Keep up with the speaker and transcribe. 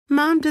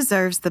Mom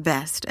deserves the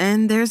best,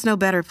 and there's no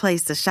better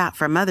place to shop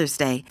for Mother's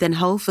Day than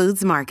Whole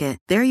Foods Market.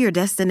 They're your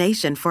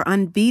destination for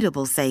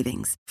unbeatable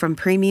savings, from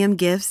premium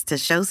gifts to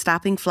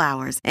show-stopping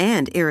flowers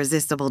and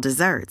irresistible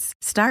desserts.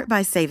 Start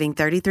by saving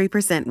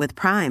 33% with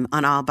Prime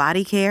on all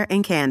body care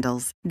and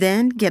candles.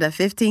 Then get a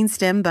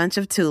 15-stem bunch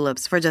of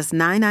tulips for just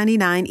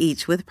 $9.99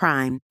 each with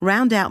Prime.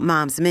 Round out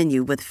Mom's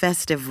menu with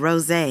festive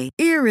rosé,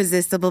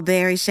 irresistible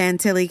berry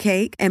chantilly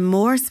cake, and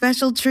more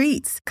special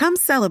treats. Come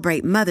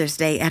celebrate Mother's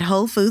Day at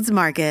Whole Foods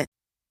Market.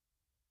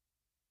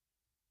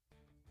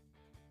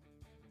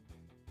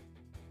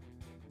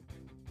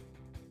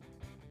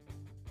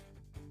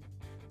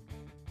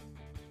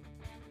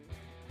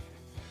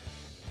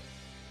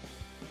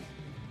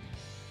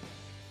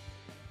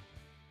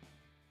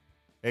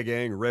 Hey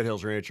gang, Red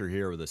Hills Rancher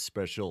here with a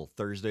special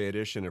Thursday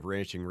edition of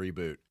Ranching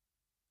Reboot.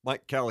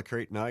 Mike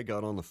Calicrate and I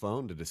got on the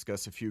phone to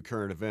discuss a few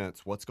current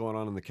events, what's going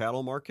on in the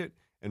cattle market,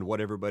 and what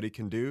everybody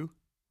can do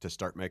to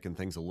start making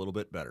things a little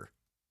bit better.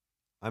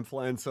 I'm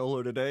flying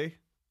solo today.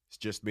 It's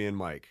just me and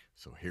Mike,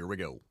 so here we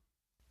go.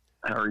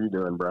 How are you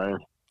doing, Brian?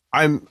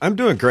 I'm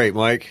doing great,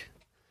 Mike.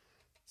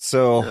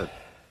 So,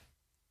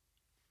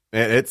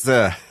 it's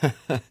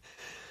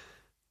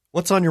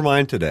what's on your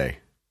mind today?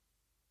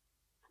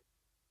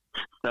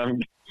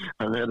 I'm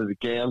headed to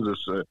Kansas.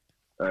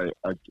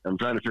 I'm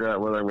trying to figure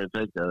out whether I'm going to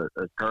take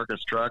a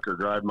carcass truck or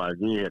drive my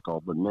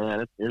vehicle. But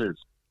man, it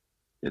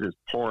is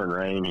pouring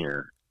rain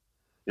here.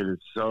 It is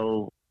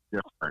so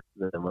different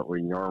than what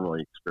we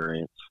normally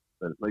experience.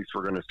 But at least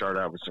we're going to start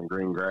out with some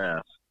green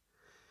grass.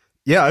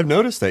 Yeah, I've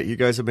noticed that you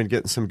guys have been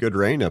getting some good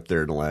rain up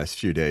there in the last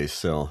few days.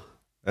 So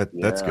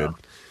that's good.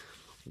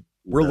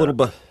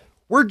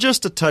 We're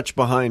just a touch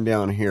behind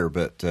down here,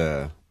 but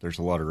there's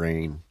a lot of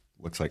rain.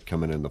 Looks like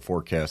coming in the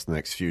forecast the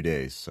next few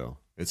days. So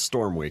it's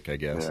storm week, I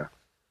guess.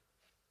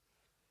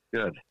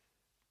 Yeah.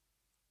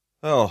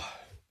 Good.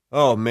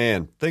 Oh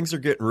man, things are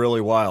getting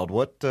really wild.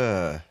 What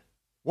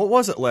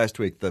was it last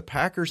week? The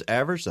Packers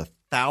averaged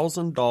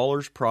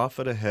 $1,000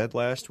 profit a head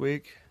last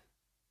week.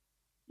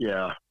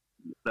 Yeah,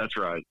 that's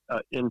right.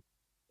 And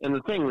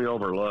the thing we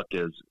overlook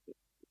is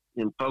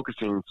in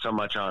focusing so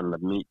much on the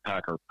meat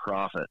packer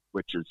profit,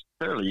 which is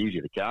fairly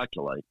easy to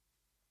calculate,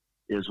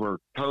 is we're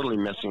totally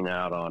missing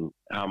out on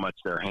how much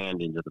they're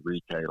handing to the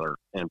retailer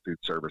and food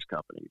service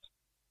companies.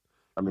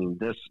 I mean,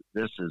 this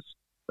is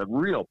the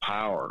real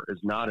power is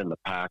not in the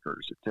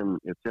packers.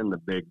 It's in the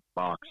big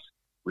box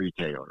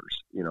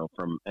retailers, you know,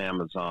 from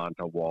Amazon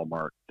to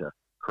Walmart to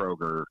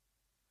Kroger,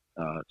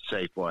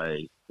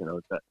 Safeway, you know,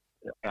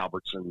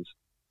 Albertsons,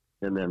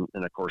 and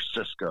of course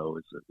Cisco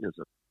is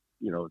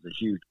a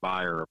huge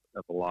buyer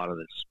of a lot of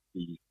this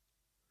beef,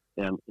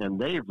 and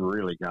they've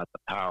really got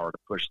the power to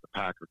push the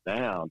packer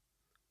down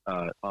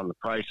on the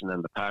price, and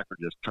then the packer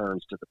just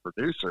turns to the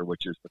producer,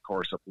 which is the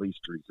course of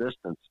least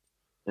resistance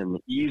and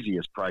the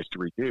easiest price to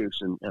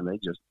reduce, and they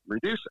just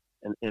reduce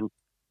it. And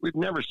we've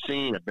never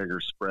seen a bigger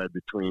spread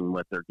between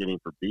what they're getting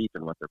for beef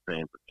and what they're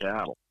paying for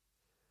cattle.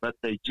 But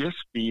they just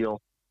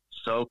feel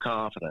so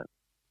confident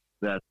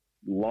that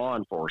law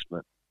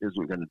enforcement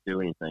isn't going to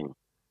do anything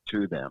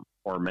to them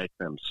or make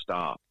them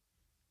stop.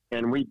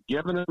 And we've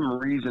given them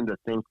reason to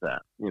think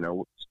that, you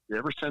know,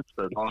 ever since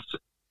the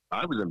lawsuit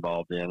I was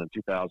involved in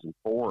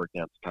 2004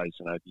 against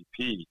Tyson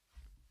IBP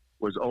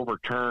was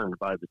overturned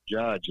by the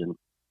judge, and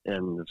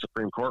the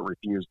Supreme Court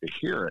refused to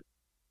hear it.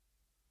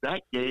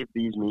 That gave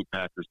these meat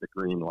packers the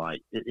green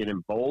light. It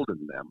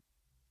emboldened them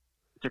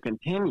to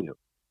continue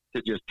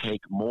to just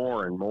take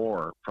more and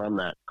more from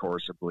that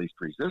course of least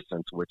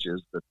resistance, which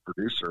is the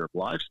producer of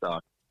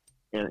livestock,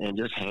 and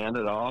just hand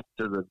it off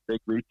to the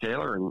big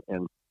retailer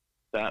and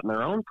fatten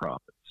their own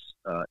profits.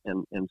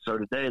 And so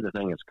today the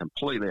thing is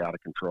completely out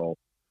of control.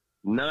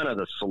 None of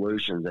the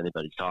solutions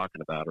anybody's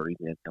talking about are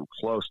even come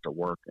close to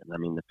working. I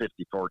mean, the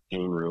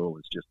 50-14 rule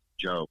is just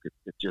a joke.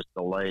 It just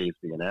delays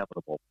the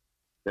inevitable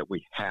that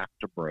we have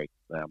to break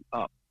them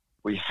up.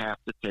 We have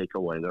to take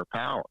away their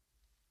power.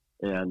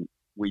 And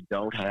we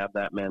don't have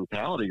that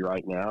mentality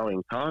right now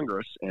in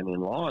Congress and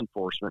in law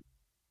enforcement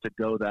to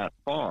go that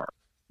far,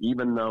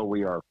 even though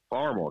we are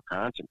far more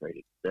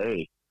concentrated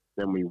today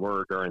than we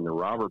were during the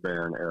robber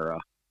baron era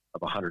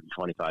of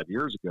 125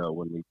 years ago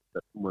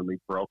when we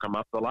broke them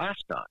up the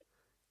last time,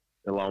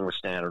 along with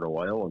Standard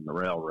Oil and the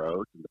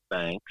railroads and the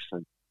banks,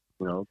 and,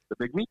 you know, the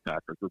big meat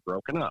packers were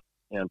broken up.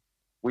 And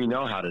we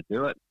know how to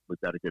do it.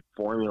 We've got a good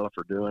formula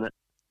for doing it,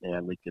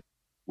 and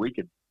we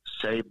could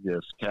save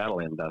this cattle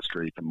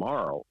industry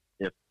tomorrow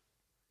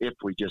if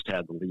we just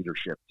had the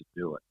leadership to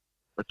do it.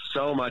 But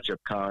so much of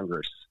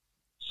Congress,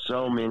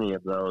 so many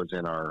of those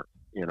in our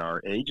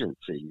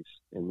agencies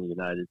in the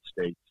United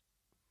States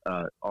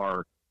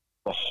are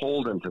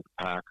beholden to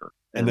the packer,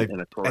 and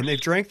they've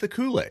drank the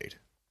Kool-Aid.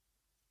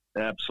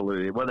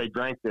 Absolutely. Well, they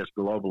drank this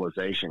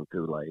globalization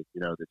Kool-Aid,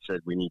 you know, that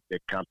said we need big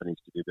companies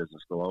to do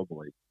business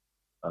globally,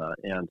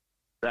 and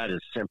that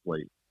is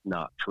simply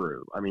not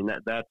true. I mean,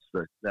 that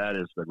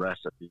is the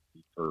recipe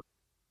for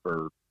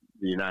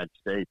the United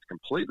States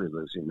completely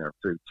losing their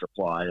food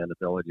supply and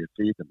ability to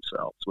feed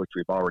themselves, which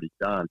we've already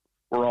done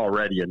we're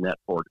already a net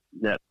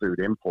food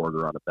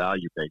importer on a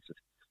value basis,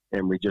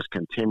 and we just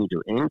continue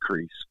to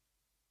increase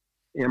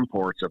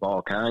imports of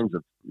all kinds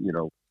of,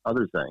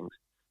 other things,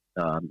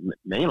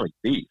 mainly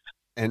beef,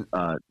 And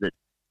that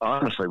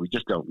honestly we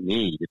just don't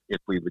need.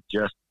 If we would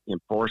just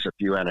enforce a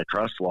few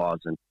antitrust laws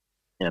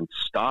and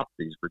stop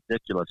these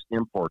ridiculous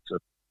imports of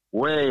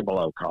way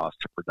below cost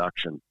of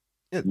production.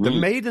 the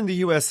Made in the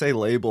USA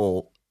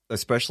label,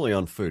 especially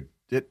on food,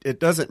 it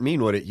doesn't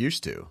mean what it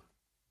used to.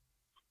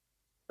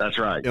 That's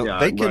right.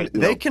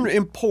 They can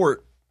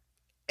import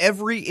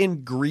every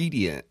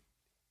ingredient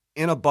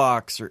in a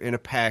box or in a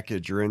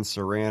package or in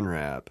saran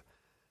wrap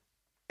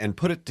and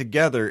put it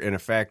together in a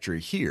factory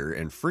here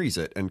and freeze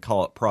it and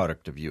call it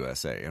product of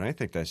USA. And I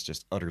think that's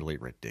just utterly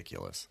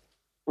ridiculous.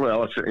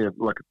 Well,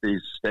 look at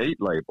these state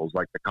labels,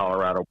 like the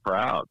Colorado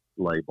Proud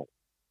label,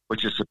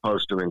 which is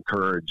supposed to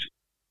encourage,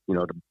 you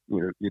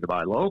to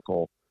buy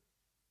local.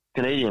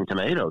 Canadian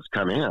tomatoes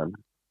come in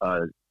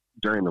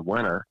during the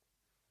winter,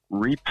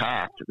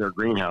 repacked. Their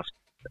greenhouse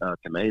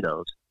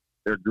tomatoes.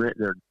 They're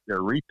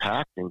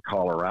repacked in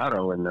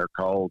Colorado, and they're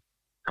called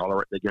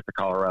Colorado. They get the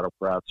Colorado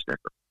Proud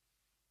sticker.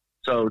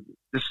 So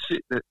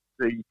the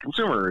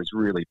consumer is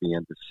really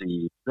being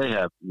deceived. They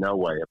have no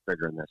way of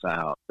figuring this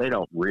out. They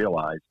don't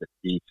realize that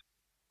beef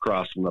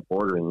crossing the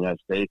border in the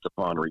United States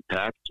upon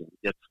repackaging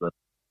gets the,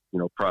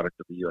 product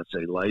of the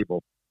USA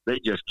label. They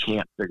just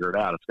can't figure it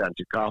out. It's gotten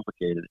too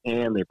complicated.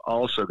 And they've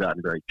also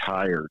gotten very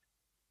tired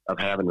of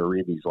having to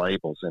read these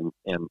labels. And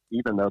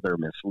even though they're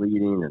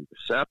misleading and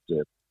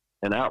deceptive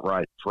and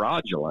outright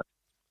fraudulent,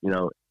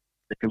 the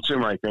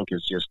consumer, I think,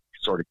 is just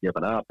sort of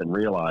given up and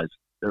realized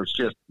there's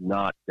just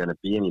not going to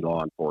be any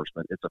law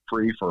enforcement. It's a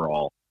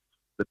free-for-all.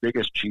 The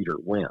biggest cheater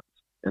wins.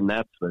 And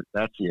that's the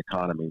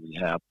economy we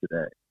have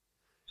today.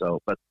 So,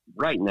 but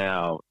right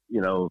now,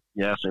 you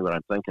asked me what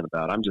I'm thinking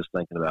about. I'm just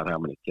thinking about how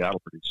many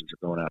cattle producers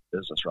are going out of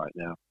business right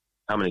now.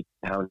 How many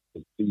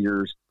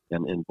feeders,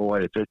 and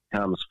boy, if it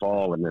comes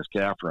fall and this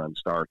calf run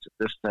starts, if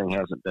this thing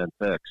hasn't been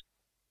fixed,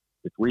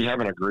 if we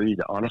haven't agreed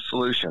on a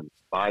solution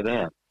by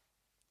then,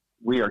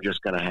 we are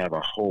just going to have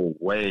a whole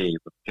wave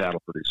of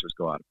cattle producers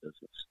go out of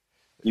business.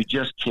 You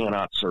just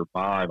cannot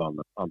survive on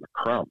the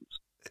crumbs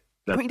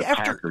that the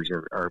packers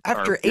are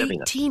after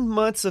giving 18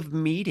 months of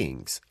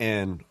meetings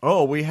and,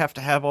 we have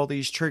to have all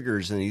these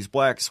triggers and these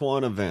black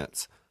swan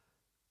events.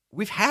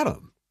 We've had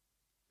them.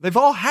 They've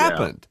all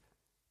happened.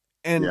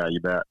 Yeah. And, you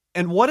bet.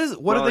 And what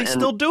are they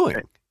still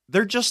doing?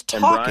 They're just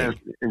talking.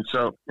 And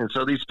Brian, and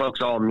so these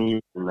folks all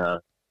meet in the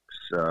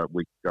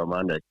week ago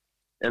Monday,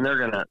 and they're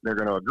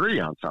gonna agree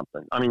on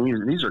something. I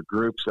mean, these are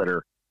groups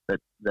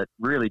that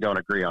really don't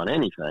agree on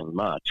anything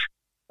much.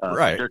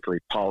 Right.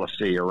 Particularly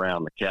policy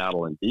around the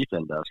cattle and beef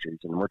industries.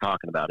 And we're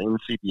talking about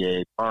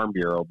NCBA, Farm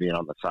Bureau being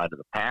on the side of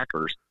the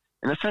packers,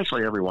 and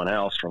essentially everyone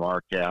else from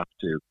RCAF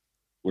to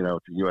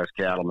U.S.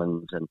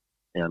 Cattlemen's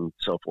and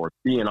so forth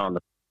being on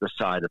the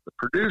side of the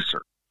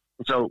producer.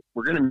 And so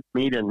we're going to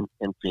meet in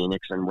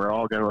Phoenix, and we're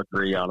all going to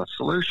agree on a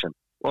solution.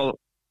 Well,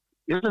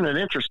 isn't it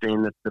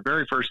interesting that the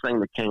very first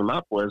thing that came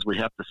up was we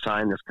have to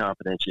sign this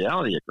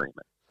confidentiality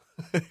agreement?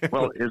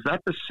 Well, is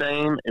that the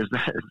same? Is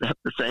that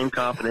the same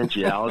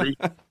confidentiality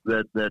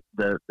that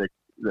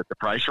the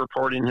price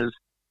reporting has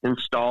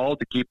installed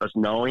to keep us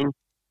knowing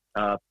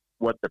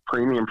what the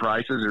premium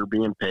prices are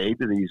being paid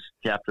to these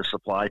captive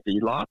supply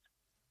feedlots?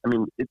 I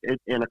mean,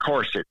 and of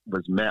course it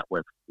was met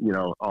with,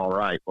 all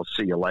right, we'll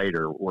see you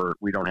later.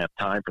 We don't have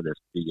time for this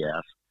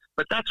BS.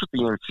 But that's what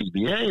the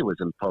NCBA was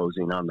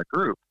imposing on the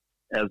group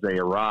as they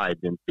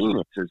arrived in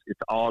Phoenix.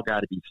 It's all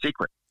got to be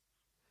secret.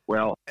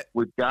 Well,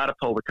 we've got to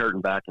pull the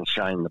curtain back and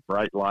shine the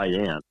bright light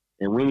in,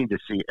 and we need to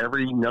see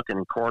every nook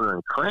and corner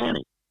and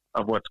cranny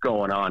of what's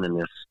going on in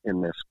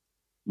this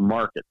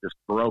market, this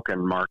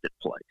broken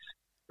marketplace.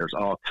 There's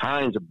all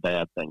kinds of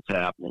bad things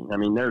happening. I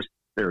mean, there's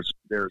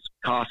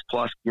cost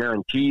plus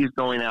guarantees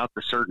going out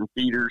to certain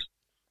feeders.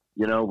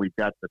 We've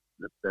got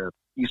the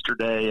Easter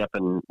Day up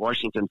in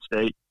Washington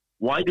State.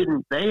 Why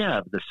didn't they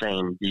have the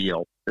same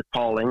deal that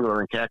Paul Engler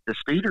and Cactus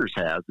Feeders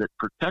has that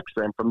protects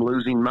them from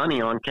losing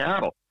money on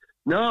cattle?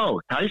 No,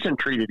 Tyson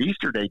treated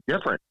Easter Day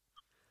different.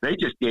 They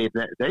just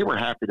they were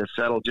happy to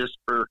settle just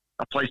for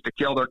a place to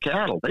kill their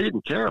cattle. They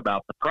didn't care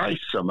about the price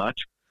so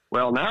much.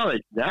 Well, now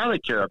they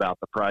care about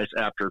the price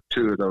after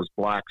two of those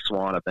black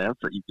swan events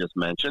that you just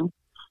mentioned.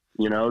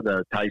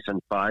 The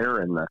Tyson fire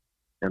and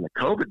the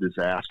COVID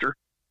disaster.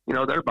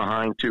 They're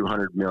behind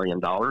 $200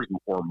 million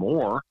or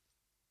more.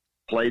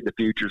 Played the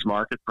futures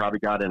market, probably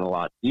got in a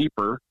lot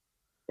deeper,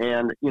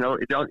 and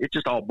it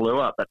just all blew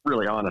up. But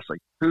really, honestly,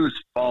 whose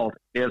fault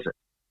is it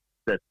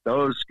that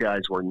those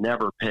guys were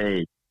never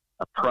paid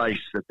a price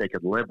that they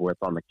could live with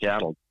on the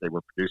cattle they were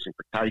producing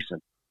for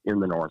Tyson in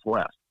the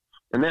Northwest?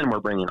 And then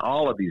we're bringing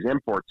all of these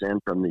imports in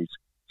from these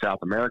South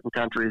American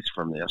countries,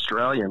 from the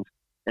Australians,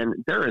 and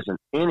there isn't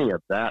any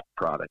of that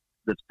product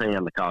that's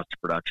paying the cost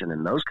of production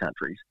in those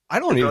countries. I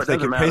don't even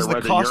think it pays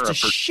the cost of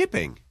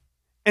shipping.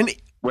 And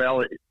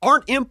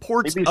aren't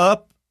imports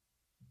up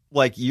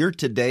like year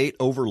to date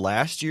over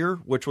last year,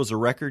 which was a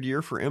record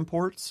year for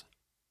imports?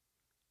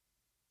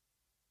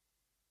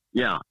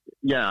 Yeah.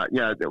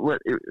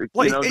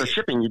 Like, The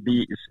shipping,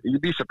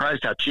 you'd be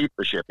surprised how cheap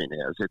the shipping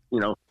is.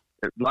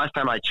 Last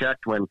time I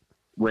checked, when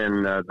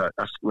the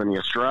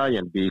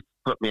Australian beef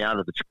put me out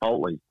of the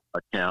Chipotle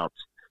accounts,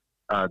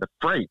 the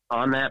freight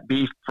on that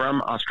beef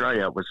from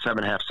Australia was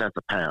 7.5 cents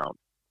a pound.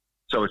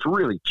 So it's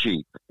really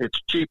cheap. It's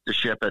cheap to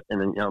ship it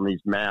in these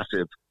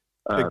massive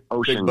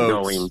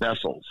ocean-going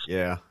vessels.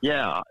 Yeah.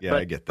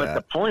 I get that. But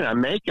the point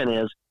I'm making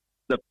is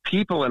the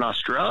people in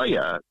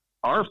Australia,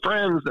 our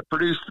friends that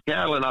produce the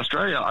cattle in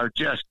Australia, are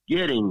just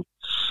getting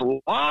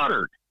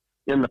slaughtered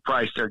in the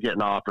price they're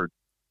getting offered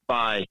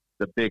by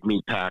the big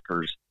meat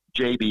packers,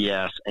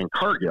 JBS and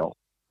Cargill,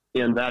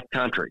 in that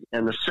country.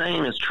 And the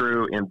same is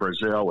true in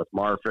Brazil with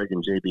Marfrig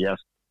and JBS,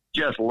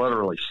 just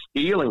literally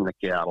stealing the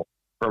cattle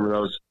from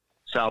those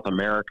South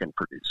American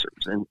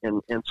producers.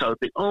 And so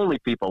the only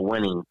people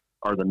winning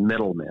are the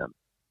middlemen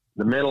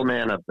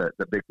of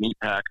the big meat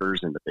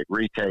packers and the big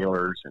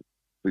retailers and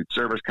food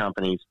service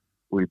companies.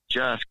 We've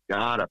just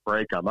got to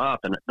break them up,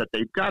 but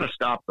they've got to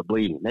stop the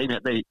bleeding.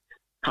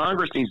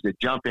 Congress needs to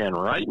jump in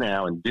right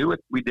now and do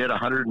what we did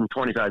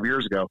 125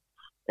 years ago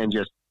and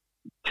just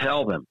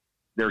tell them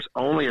there's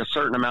only a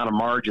certain amount of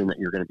margin that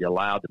you're going to be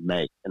allowed to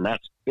make, and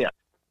that's it.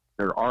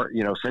 There are,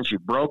 since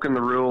you've broken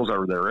the rules,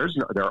 or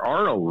there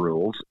are no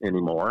rules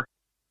anymore,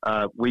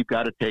 we've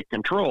got to take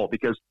control,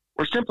 because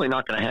we're simply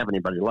not going to have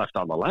anybody left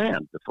on the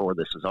land before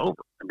this is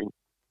over. I mean,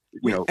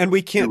 and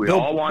we can't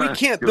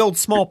build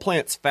small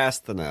plants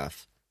fast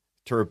enough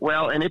to.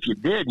 Well, and if you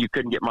did, you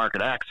couldn't get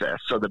market access.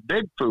 So the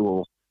big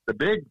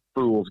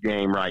fool's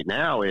game right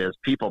now is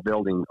people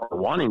building or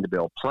wanting to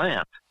build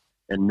plants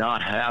and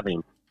not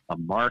having a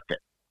market.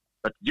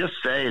 But just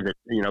say that,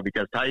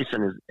 because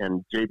Tyson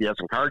and JBS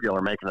and Cargill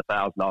are making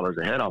 $1,000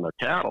 a head on their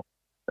cattle,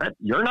 that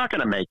you're not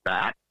going to make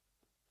that.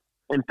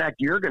 In fact,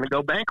 you're going to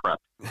go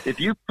bankrupt.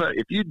 If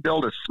you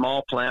build a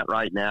small plant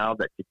right now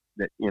that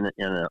in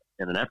an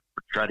effort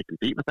to try to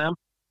compete with them,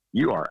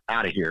 you are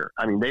out of here.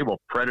 I mean, they will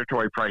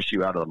predatory price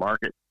you out of the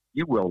market.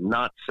 You will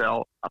not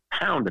sell a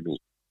pound of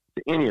meat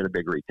to any of the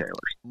big retailers.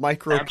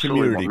 Micro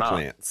community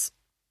plants.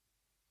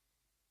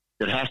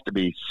 It has to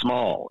be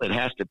small. It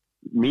has to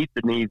meet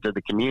the needs of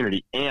the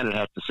community, and it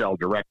has to sell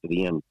direct to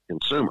the end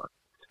consumer.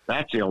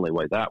 That's the only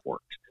way that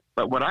works.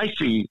 But what I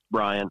see,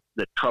 Brian,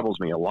 that troubles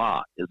me a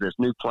lot is this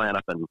new plant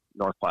up in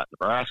North Platte,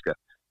 Nebraska.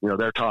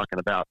 They're talking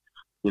about,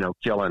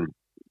 killing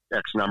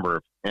X number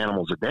of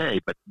animals a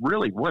day, but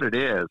really what it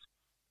is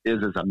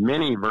a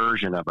mini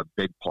version of a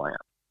big plant.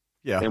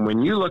 Yeah. And when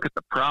you look at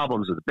the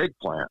problems of the big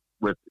plant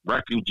with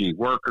refugee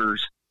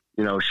workers,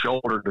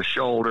 shoulder to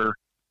shoulder,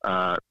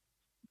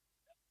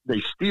 they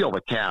steal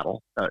the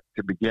cattle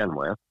to begin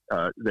with.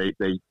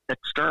 They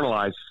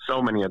externalize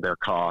so many of their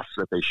costs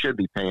that they should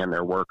be paying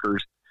their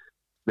workers.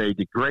 They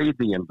degrade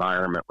the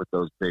environment with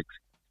those big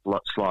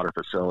slaughter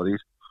facilities.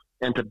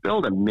 And to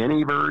build a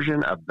mini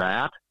version of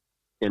that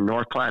in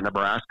North Platte,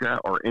 Nebraska,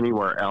 or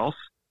anywhere else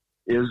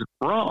is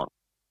wrong.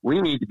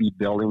 We need to be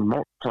building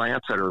more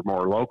plants that are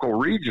more local,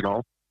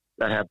 regional,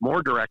 that have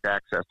more direct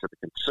access to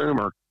the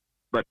consumer,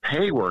 but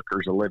pay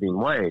workers a living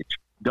wage.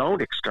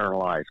 Don't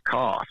externalize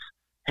costs.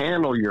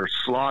 Handle your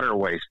slaughter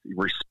waste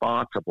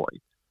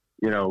responsibly.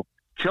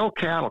 Kill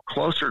cattle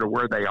closer to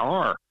where they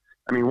are.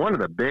 I mean, one of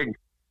the big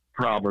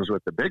problems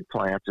with the big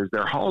plants is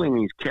they're hauling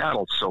these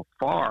cattle so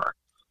far,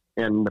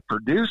 and the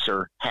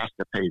producer has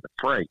to pay the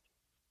freight.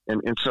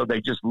 And so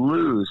they just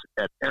lose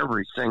at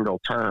every single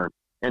turn.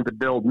 And to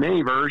build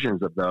many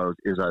versions of those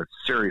is a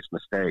serious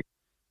mistake.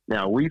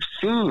 Now, we've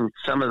seen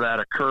some of that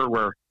occur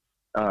where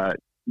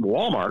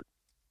Walmart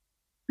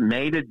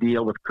made a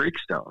deal with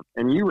Creekstone.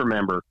 And you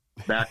remember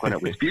back when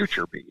it was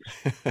Future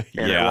Beef,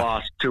 and it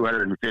lost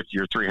 $250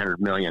 or $300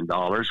 million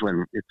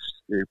when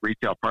its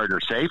retail partner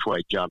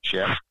Safeway jumped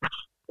ship.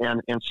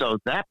 And so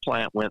that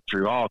plant went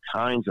through all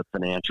kinds of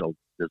financial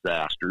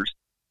disasters,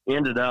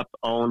 ended up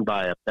owned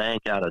by a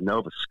bank out of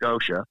Nova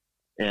Scotia,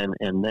 and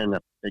then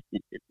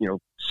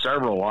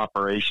several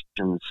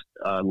operations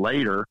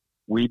later,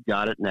 we've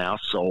got it now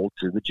sold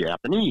to the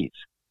Japanese,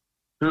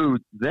 who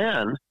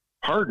then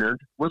partnered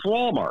with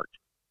Walmart.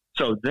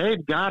 So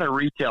they've got a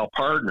retail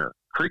partner.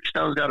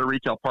 Creekstone's got a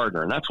retail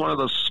partner, and that's one of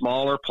those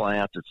smaller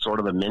plants. It's sort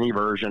of a mini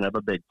version of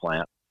a big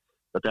plant,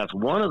 but that's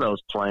one of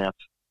those plants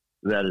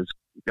that has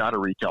got a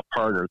retail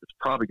partner that's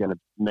probably going to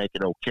make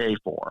it okay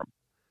for them.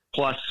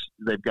 Plus,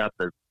 they've got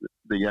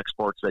the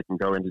exports they can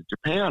go into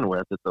Japan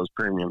with at those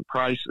premium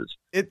prices.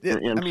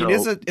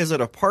 Is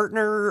it a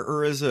partner,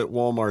 or is it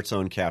Walmart's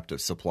own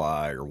captive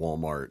supply, or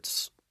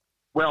Walmart's?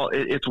 Well,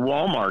 it's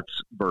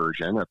Walmart's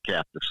version of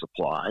captive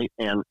supply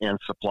and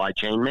supply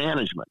chain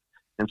management.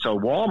 And so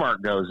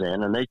Walmart goes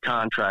in and they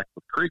contract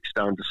with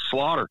Creekstone to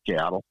slaughter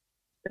cattle,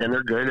 and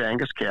they're good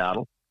Angus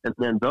cattle. And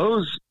then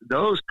those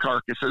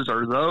carcasses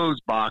or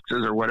those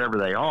boxes or whatever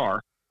they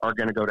are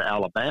going to go to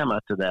Alabama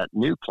to that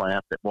new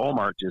plant that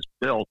Walmart just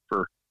built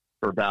for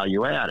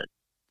value added.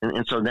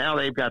 And so now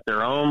they've got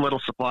their own little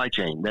supply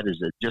chain that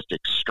is just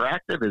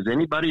extractive as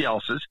anybody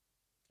else's.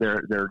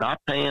 They're not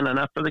paying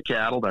enough for the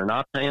cattle. They're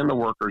not paying the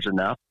workers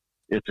enough.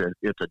 It's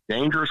a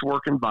dangerous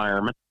work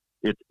environment.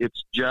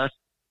 It's just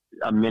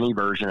a mini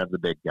version of the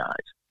big guys.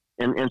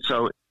 And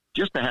so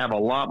just to have a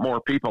lot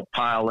more people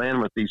pile in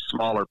with these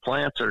smaller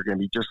plants that are going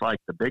to be just like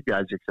the big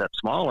guys except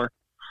smaller,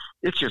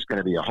 it's just going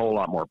to be a whole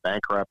lot more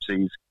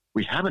bankruptcies.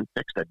 We haven't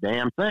fixed a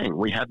damn thing.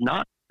 We have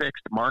not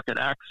fixed market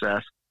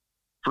access,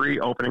 free,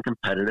 open, and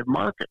competitive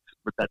markets,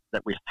 but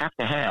that we have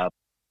to have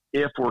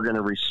if we're going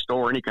to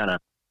restore any kind of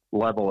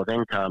level of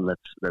income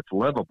that's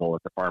livable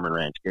at the farm and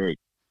ranch gate,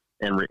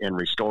 and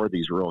restore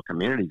these rural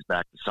communities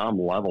back to some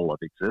level of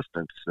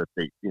existence that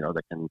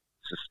that can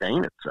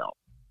sustain itself.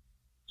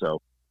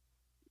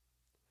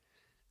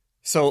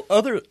 So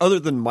other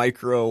than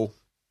micro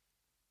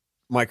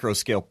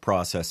scale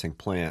processing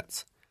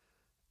plants,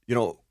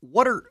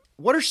 what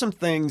are some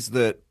things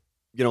that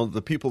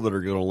the people that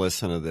are going to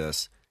listen to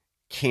this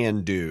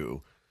can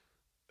do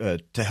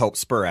to help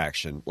spur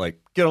action?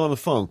 Like get on the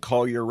phone,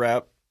 call your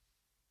rep,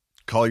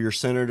 call your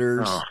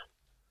senators.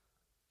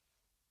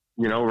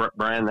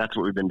 Brian, that's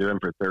what we've been doing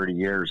for 30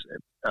 years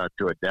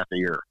to a deaf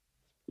ear.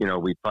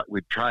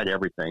 We've tried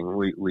everything.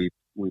 We've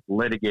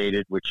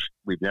litigated, which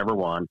we've never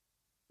won.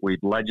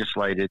 We've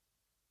legislated,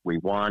 we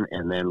won,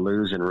 and then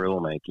lose in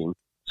rulemaking.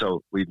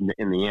 So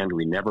in the end,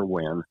 we never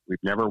win.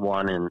 We've never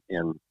won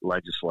in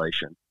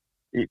legislation.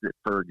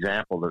 For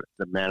example,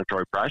 the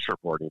mandatory price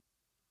reporting,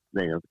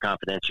 the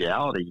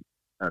confidentiality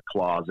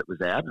clause that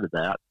was added to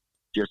that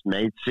just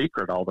made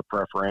secret all the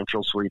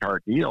preferential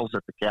sweetheart deals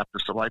that the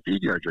captive supply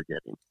feed yards are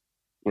getting.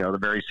 The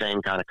very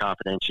same kind of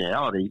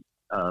confidentiality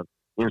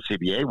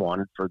NCBA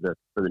wanted for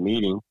the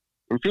meeting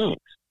in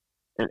Phoenix.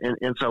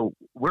 And so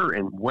we're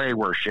in way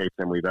worse shape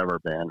than we've ever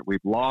been. We've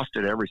lost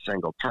at every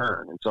single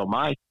turn. And so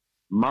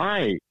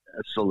my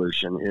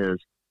solution is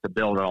to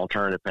build an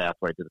alternative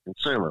pathway to the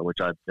consumer,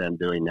 which I've been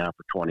doing now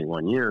for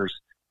 21 years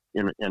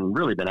and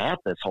really been at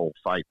this whole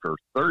fight for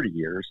 30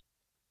 years.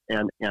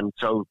 And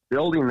so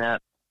building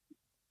that,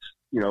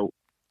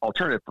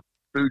 alternative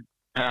food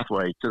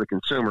pathway to the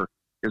consumer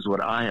is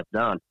what I have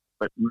done.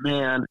 But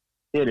man,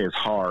 it is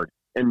hard.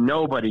 And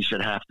nobody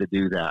should have to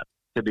do that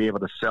to be able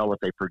to sell what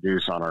they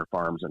produce on our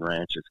farms and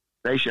ranches.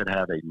 They should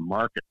have a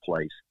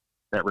marketplace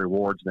that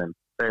rewards them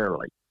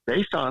fairly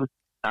based on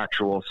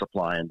actual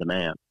supply and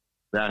demand.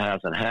 That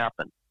hasn't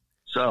happened.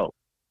 So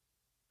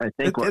I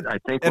think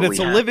it's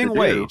a living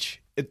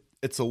wage.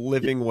 It's a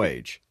living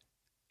wage.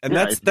 And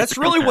that's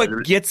really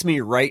what gets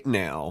me right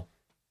now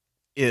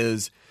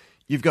is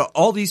you've got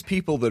all these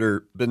people that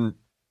are been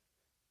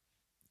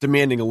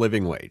demanding a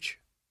living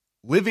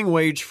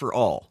wage for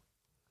all.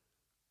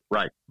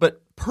 Right.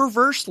 But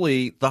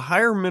perversely, the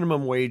higher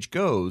minimum wage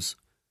goes,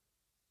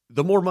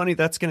 the more money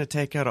that's going to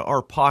take out of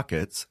our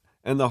pockets,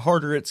 and the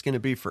harder it's going to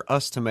be for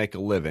us to make a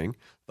living,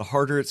 the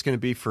harder it's going to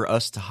be for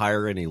us to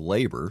hire any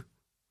labor.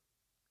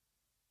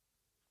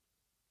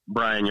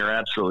 Brian, you're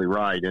absolutely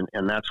right.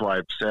 And that's why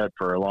I've said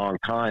for a long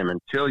time,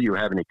 until you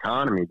have an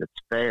economy that's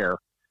fair,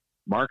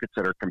 markets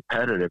that are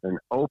competitive and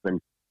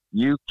open,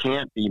 you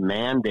can't be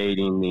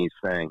mandating these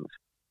things,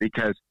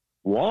 because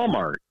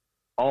Walmart,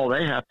 all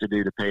they have to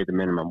do to pay the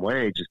minimum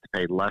wage is to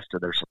pay less to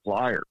their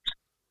suppliers,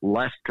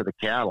 less to the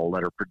cattle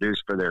that are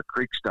produced for their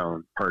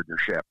Creekstone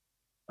partnership.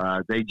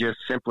 They just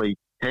simply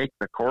take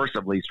the course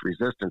of least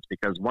resistance,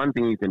 because one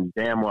thing you can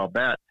damn well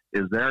bet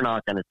is they're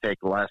not going to take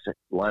less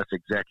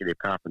executive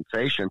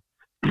compensation.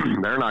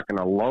 They're not going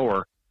to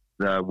lower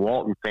the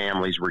Walton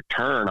family's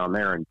return on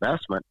their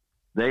investment.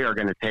 They are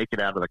going to take it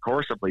out of the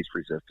course of least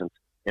resistance,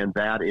 and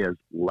that is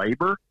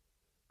labor,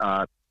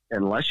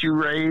 unless you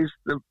raise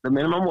the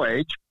minimum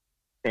wage,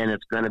 and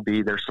it's going to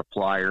be their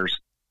suppliers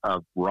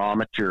of raw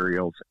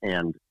materials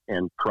and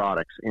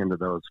products into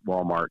those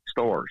Walmart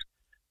stores.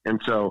 And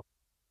so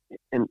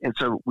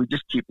we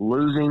just keep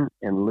losing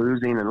and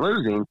losing and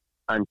losing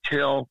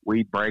until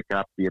we break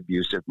up the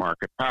abusive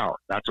market power.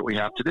 That's what we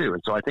have to do.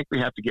 And so I think we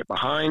have to get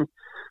behind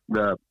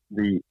the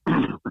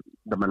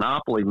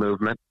monopoly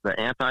movement, the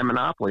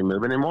anti-monopoly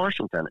movement in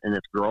Washington, and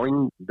it's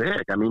growing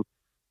big. I mean,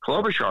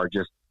 Klobuchar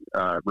just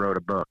wrote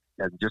a book,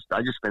 and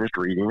I just finished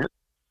reading it.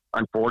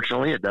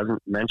 Unfortunately, it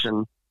doesn't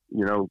mention,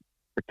 the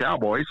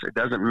cowboys. It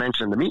doesn't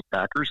mention the meat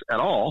packers at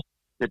all.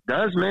 It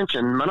does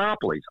mention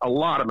monopolies, a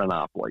lot of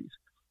monopolies.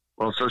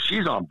 Well, so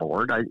she's on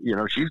board.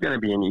 She's going to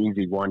be an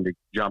easy one to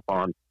jump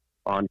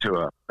onto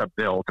a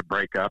bill to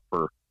break up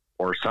or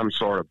some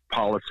sort of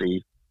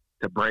policy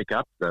to break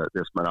up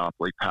this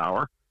monopoly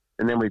power.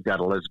 And then we've got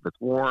Elizabeth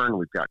Warren,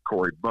 we've got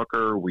Cory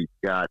Booker, we've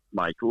got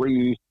Mike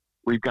Lee.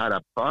 We've got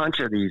a bunch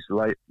of these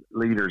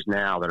leaders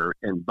now that are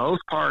in both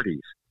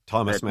parties.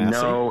 Thomas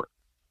Massey.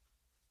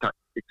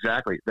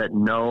 Exactly, that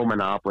no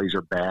monopolies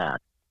are bad.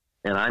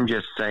 And I'm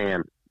just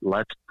saying,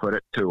 let's put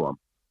it to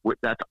them.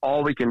 That's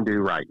all we can do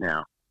right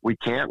now. We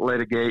can't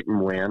litigate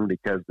and win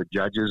because the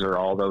judges are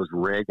all those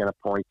rig and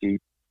appointee,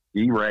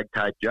 dereg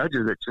type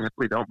judges that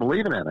simply don't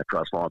believe in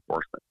antitrust law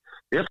enforcement.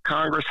 If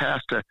Congress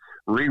has to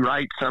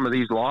rewrite some of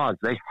these laws,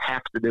 they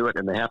have to do it,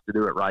 and they have to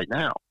do it right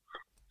now.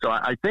 So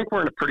I think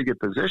we're in a pretty good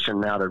position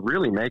now to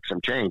really make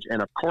some change.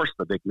 And, of course,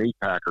 the big meat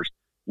packers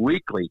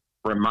weekly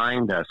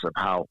remind us of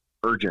how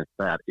urgent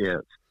that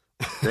is.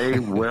 They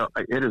will.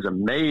 It is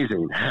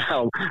amazing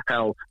how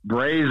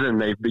brazen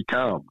they've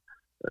become,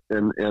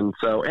 and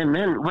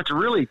then what's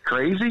really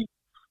crazy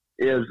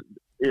is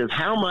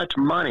how much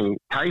money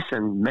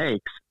Tyson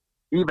makes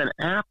even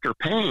after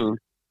paying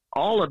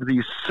all of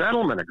these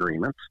settlement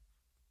agreements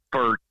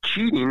for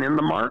cheating in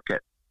the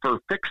market, for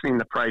fixing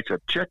the price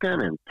of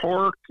chicken and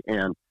pork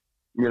and,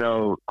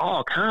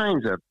 all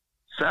kinds of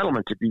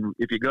settlements.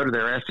 If you go to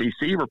their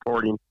SEC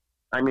reporting,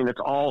 I mean, it's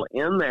all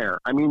in there.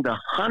 I mean, the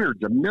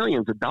hundreds of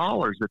millions of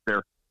dollars that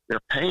they're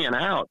paying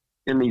out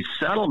in these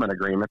settlement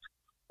agreements,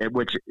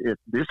 this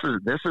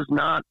is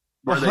not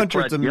where they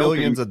hundreds of guilty.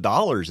 Millions of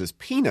dollars is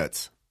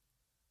peanuts.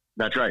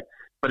 That's right.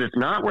 But it's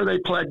not where they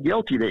pled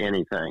guilty to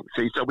anything.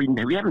 See, so we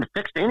haven't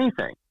fixed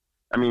anything.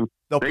 I mean,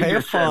 they'll pay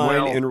a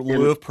fine said, in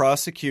lieu of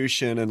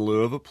prosecution, in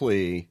lieu of a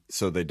plea,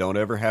 so they don't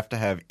ever have to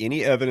have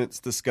any evidence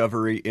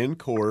discovery in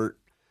court,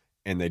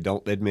 and they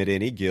don't admit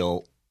any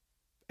guilt,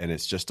 and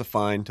it's just a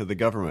fine to the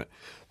government.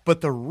 But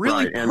the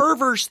really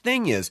perverse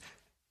thing is,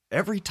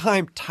 every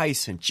time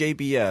Tyson,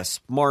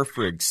 JBS,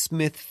 Marfrig,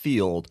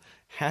 Smithfield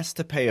has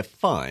to pay a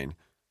fine,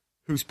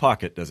 whose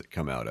pocket does it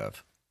come out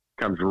of?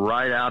 Comes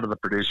right out of the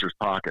producer's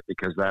pocket,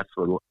 because that's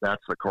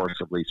the course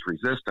of least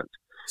resistance.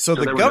 So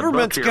the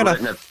government's going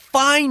to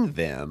fine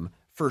them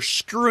for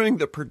screwing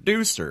the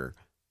producer,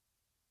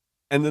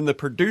 and then the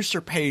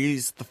producer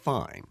pays the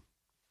fine.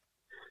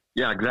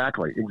 Yeah,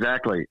 exactly.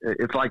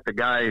 It's like the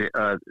guy,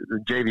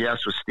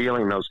 JBS was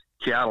stealing those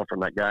cattle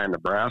from that guy in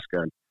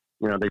Nebraska,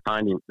 and they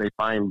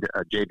fined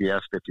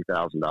JBS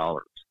 $50,000.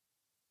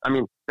 I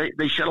mean,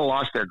 they should have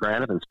lost their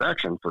grant of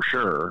inspection for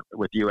sure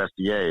with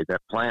USDA. That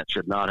plant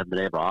should not have been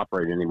able to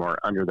operate anymore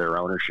under their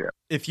ownership.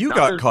 If you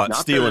got caught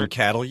stealing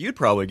cattle, you'd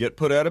probably get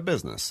put out of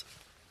business.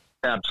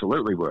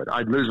 Absolutely would.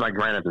 I'd lose my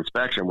grant of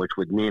inspection, which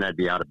would mean I'd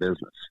be out of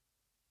business.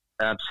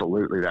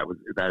 Absolutely,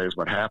 that is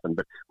what happened.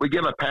 But we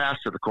give a pass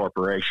to the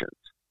corporations.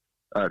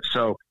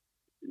 So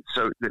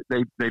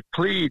they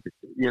plead.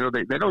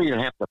 They don't even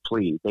have to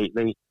plead.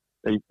 They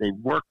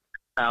work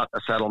out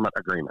a settlement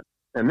agreement.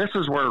 And this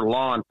is where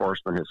law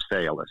enforcement has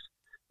failed us.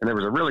 And there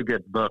was a really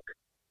good book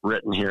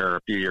written here a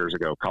few years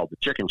ago called The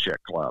Chicken Shit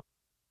Club.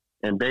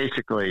 And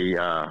basically,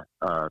 the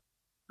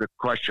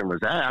question was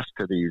asked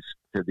to these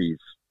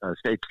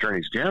state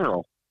attorneys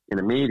general in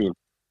a meeting,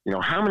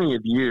 how many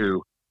of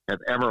you have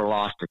ever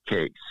lost a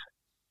case,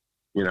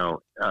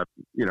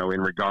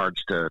 in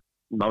regards to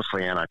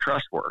mostly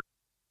antitrust work?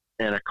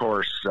 And of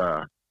course,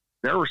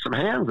 there were some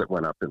hands that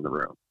went up in the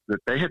room that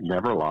they had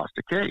never lost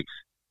a case.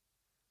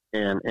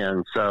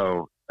 And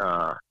so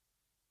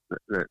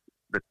the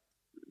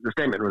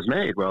statement was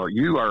made, well,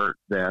 you are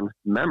then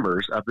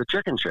members of the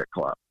Chicken Shit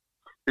Club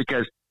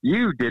because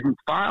you didn't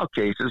file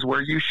cases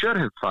where you should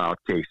have filed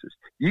cases.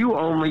 You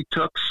only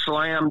took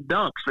slam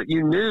dunks that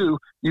you knew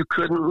you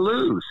couldn't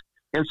lose.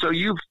 And so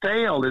you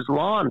failed as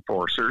law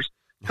enforcers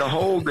to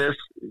hold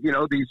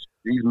these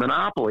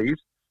monopolies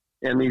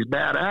and these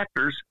bad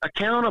actors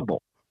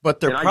accountable.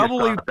 But they're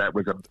probably that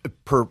was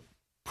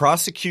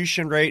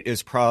prosecution rate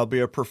is probably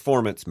a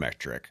performance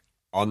metric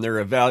on their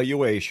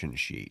evaluation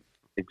sheet.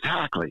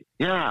 Exactly.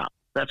 Yeah,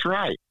 that's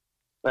right.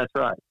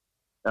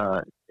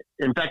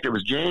 In fact, it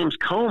was James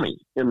Comey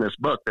in this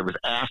book that was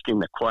asking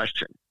the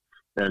question.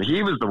 And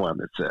he was the one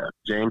that said,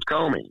 James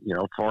Comey,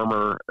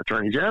 former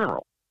attorney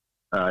general.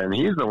 And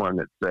he's the one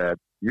that said,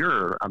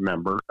 you're a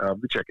member of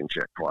the Chicken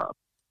Shit Club.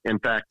 In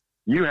fact,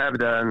 you have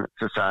done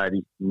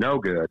society no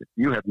good.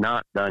 You have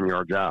not done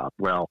your job.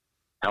 Well,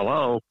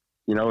 hello.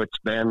 It's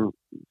been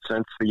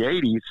since the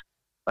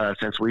 80s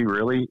since we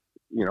really,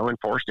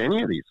 enforced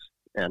any of these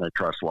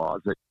antitrust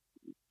laws that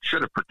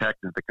should have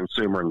protected the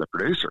consumer and the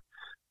producer.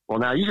 Well,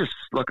 now you just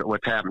look at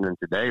what's happening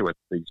today with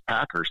these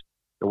packers,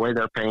 the way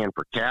they're paying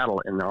for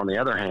cattle, and on the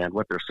other hand,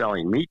 what they're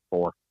selling meat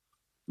for.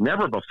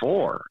 Never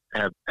before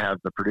have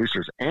the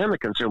producers and the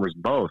consumers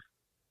both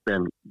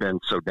been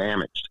so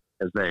damaged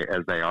as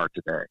they are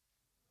today.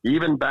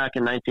 Even back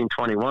in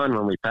 1921,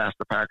 when we passed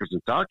the Packers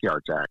and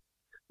Stockyards Act,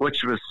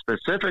 which was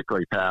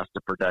specifically passed to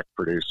protect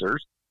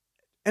producers.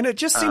 And it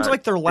just seems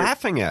like they're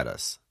laughing at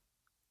us.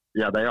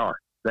 Yeah, they are.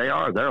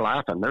 They're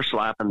laughing. They're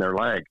slapping their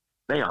leg.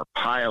 They are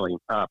piling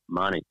up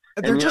money.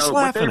 They're just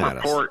laughing at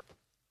us.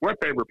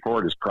 What they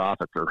report as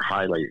profits are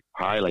highly,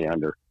 highly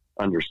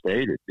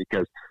understated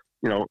because,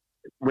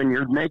 when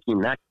you're making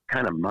that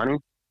kind of money,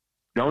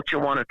 don't you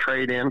want to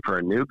trade in for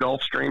a new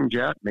Gulfstream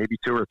jet, maybe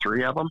 2 or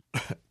 3 of them?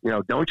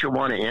 Don't you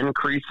want to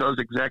increase those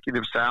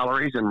executive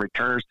salaries and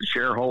returns to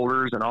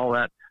shareholders and all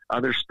that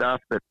other stuff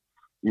that,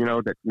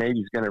 that maybe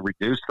is going to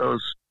reduce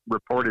those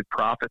reported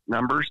profit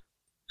numbers?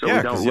 So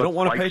yeah, because you don't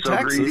want to pay so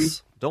taxes. Greedy.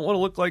 Don't want to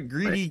look like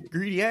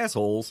greedy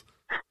assholes.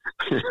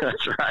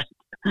 That's right.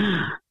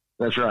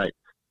 That's right.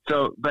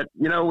 So, but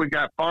we've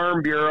got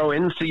Farm Bureau,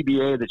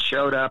 NCBA that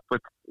showed up to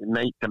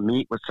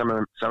meet with some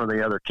of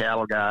the other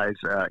cattle guys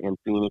in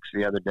Phoenix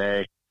the other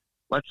day.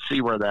 Let's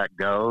see where that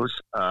goes.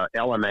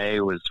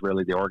 LMA was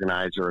really the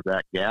organizer of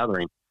that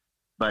gathering,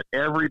 but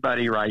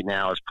everybody right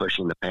now is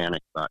pushing the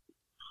panic button.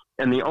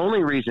 And the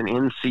only reason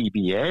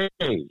NCBA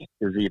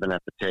is even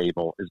at the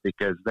table is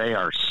because they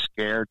are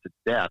scared to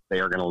death they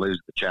are going to lose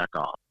the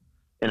checkoff.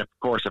 And of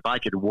course, if I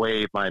could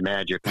wave my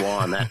magic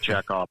wand, that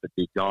checkoff would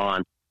be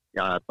gone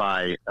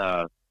by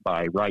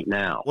right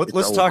now.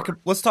 Let's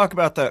talk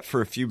about that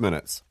for a few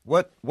minutes.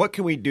 What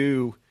can we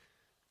do?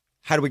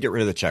 How do we get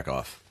rid of the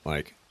checkoff,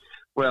 Mike?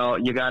 Well,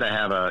 you got to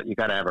have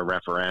a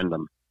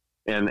referendum,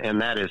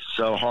 and that is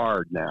so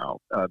hard now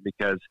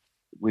because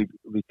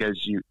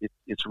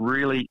it's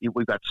really,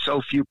 we've got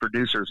so few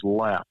producers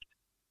left,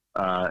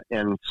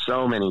 and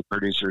so many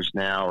producers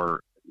now are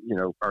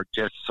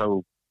just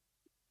so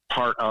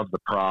part of the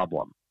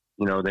problem.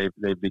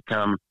 They've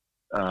become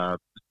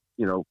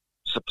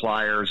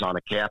suppliers on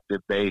a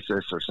captive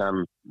basis or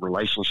some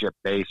relationship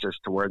basis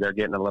to where they're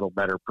getting a little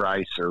better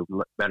price or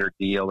better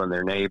deal than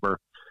their neighbor.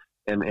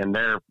 And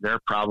they're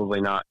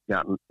probably not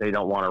they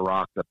don't want to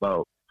rock the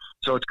boat.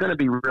 So it's going to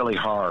be really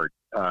hard,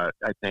 I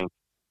think.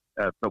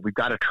 But we've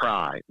got to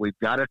try. We've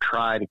got to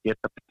try to get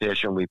the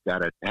petition. We've got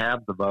to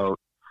have the vote.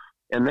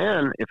 And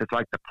then if it's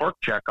like the pork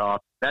checkoff,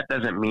 that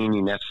doesn't mean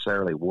you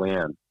necessarily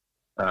win.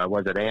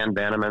 Was it Ann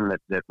Beneman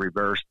that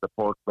reversed the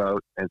pork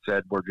vote and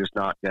said, we're just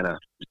not going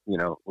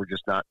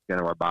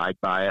to abide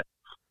by it.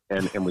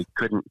 And we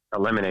couldn't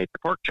eliminate the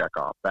pork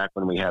checkoff back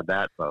when we had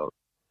that vote.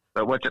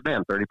 But what's it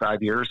been,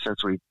 35 years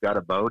since we've got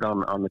a vote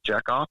on the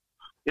checkoff?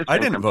 I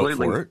didn't vote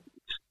for it.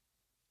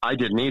 I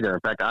didn't either. In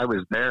fact, I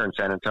was there in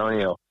San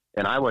Antonio,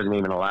 and I wasn't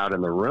even allowed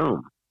in the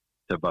room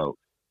to vote.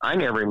 I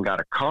never even got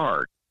a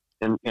card.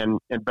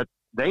 But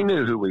they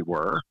knew who we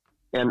were.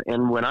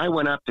 And when I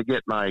went up to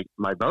get my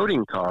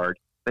voting card,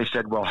 they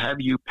said, well, have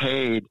you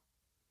paid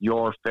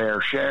your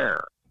fair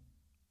share?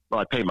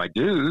 Well, I paid my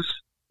dues,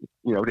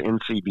 to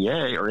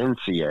NCBA or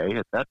NCA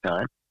at that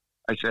time.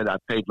 I said, I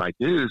paid my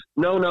dues.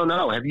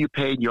 No. Have you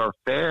paid your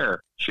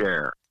fair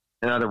share?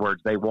 In other words,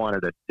 they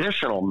wanted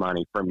additional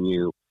money from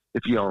you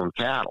if you own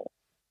cattle,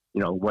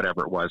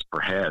 whatever it was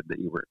per head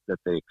that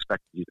they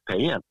expected you to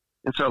pay in.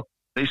 And so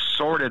they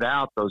sorted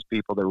out those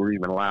people that were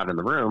even allowed in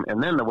the room.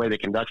 And then the way they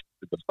conducted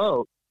the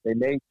vote, they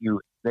made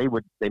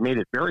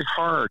it very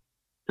hard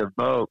to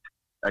vote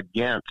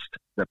against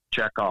the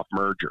checkoff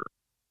merger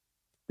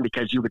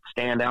because you would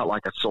stand out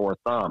like a sore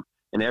thumb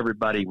and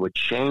everybody would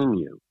shame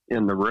you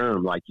in the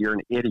room like you're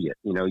an idiot.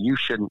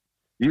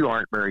 You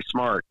aren't very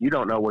smart. You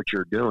don't know what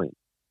you're doing.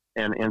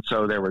 And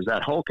so there was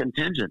that whole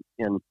contingent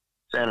in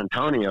San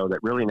Antonio that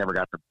really never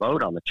got to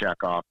vote on the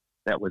checkoff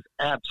that was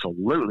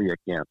absolutely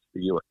against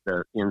the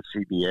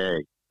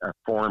NCBA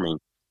forming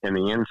and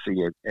the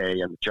NCA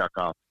and the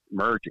checkoff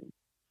merging.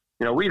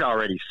 We'd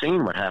already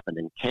seen what happened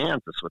in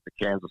Kansas with the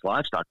Kansas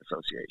Livestock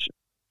Association.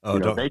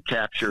 They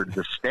captured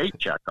the state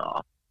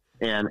checkoff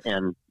and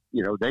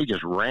they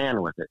just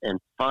ran with it and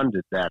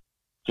funded that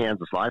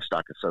Kansas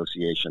Livestock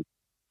Association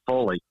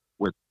fully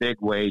with big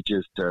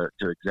wages to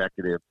the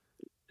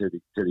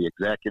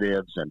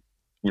executives and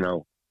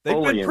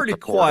they've been pretty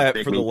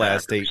quiet for the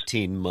last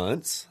 18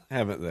 months,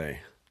 haven't they?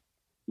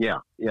 Yeah,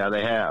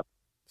 they have.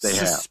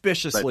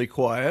 Suspiciously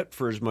quiet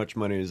for as much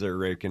money as they're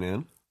raking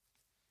in.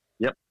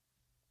 Yep.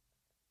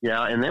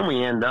 Yeah, and then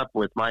we end up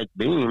with Mike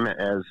Beam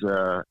as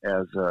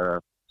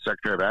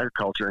Secretary of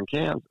Agriculture in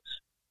Kansas.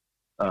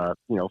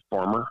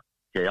 Former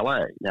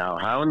KLA. Now,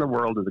 how in the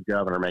world did the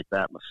governor make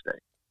that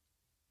mistake?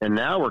 And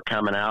now we're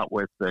coming out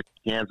with the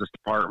Kansas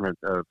Department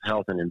of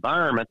Health and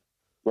Environment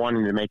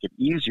wanting to make it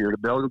easier to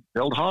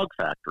build hog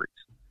factories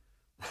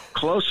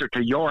closer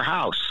to your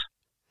house,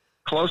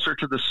 closer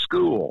to the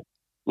school.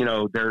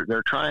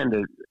 They're trying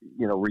to,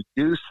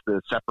 reduce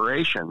the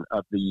separation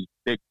of the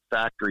big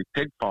factory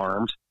pig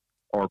farms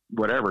or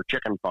whatever,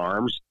 chicken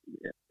farms,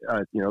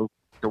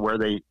 to where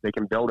they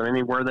can build them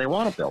anywhere they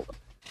want to build them.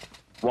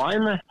 Why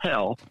in the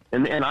hell?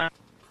 And I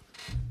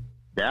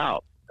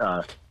doubt,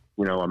 a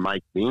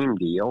Mike Beam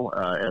deal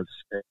as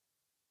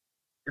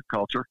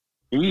agriculture.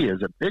 He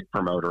is a big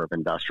promoter of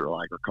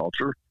industrial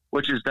agriculture,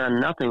 which has done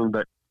nothing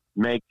but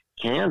make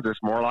Kansas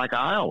more like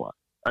Iowa.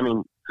 I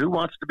mean, who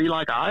wants to be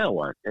like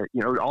Iowa?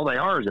 All they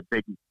are is a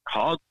big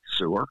hog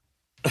sewer.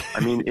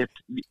 I mean,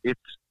 it's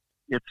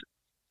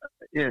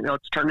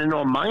turned into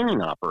a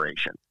mining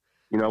operation.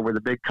 Where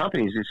the big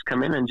companies just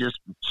come in and just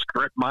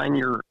strip mine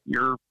your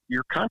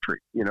country,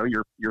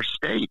 your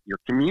state, your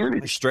community.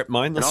 They strip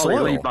mine the and soil.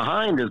 All they leave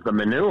behind is the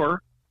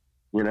manure,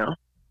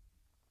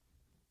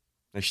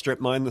 They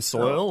strip mine the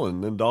soil,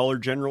 and then Dollar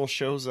General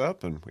shows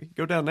up, and we can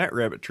go down that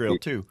rabbit trail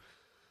too.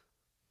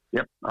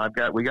 Yep,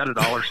 we got a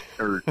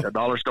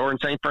dollar store in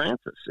St.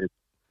 Francis.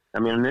 A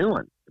new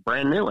one, a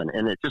brand new one,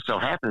 and it just so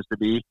happens to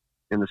be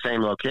in the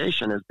same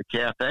location as the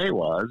cafe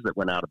was that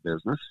went out of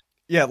business.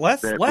 Yeah,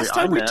 last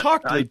time we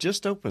talked, they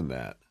just opened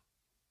that.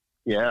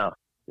 Yeah,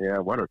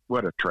 what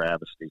a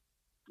travesty.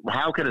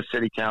 How could a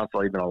city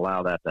council even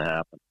allow that to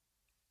happen?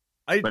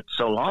 But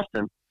so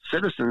often,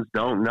 citizens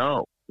don't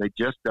know. They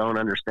just don't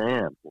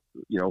understand,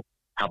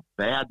 how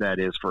bad that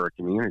is for a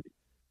community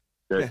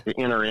to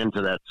enter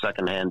into that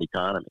secondhand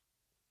economy.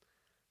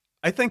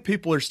 I think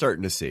people are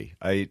starting to see.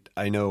 I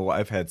know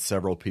I've had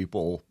several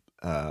people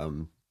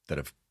that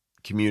have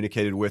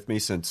communicated with me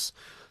since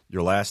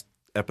your last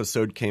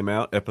episode came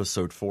out,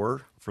 episode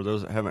 4, for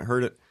those that haven't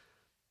heard it.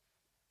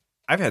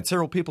 I've had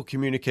several people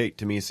communicate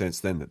to me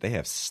since then that they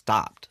have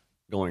stopped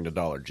going to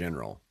Dollar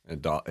General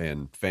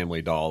and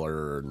Family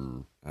Dollar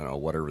and I don't know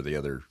whatever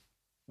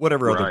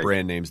other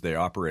brand names they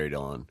operate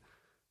on.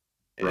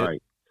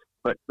 Right.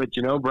 But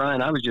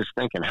Brian, I was just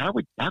thinking, how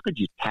could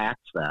you tax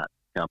that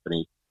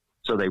company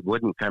so they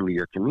wouldn't come to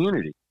your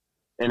community?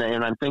 And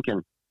I'm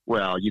thinking,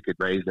 well, you could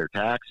raise their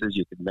taxes.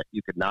 You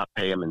could not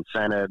pay them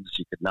incentives.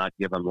 You could not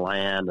give them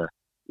land.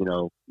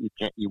 You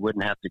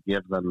wouldn't have to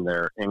give them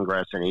their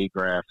ingress and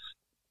egress,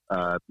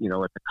 at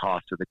the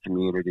cost of the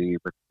community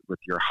with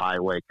your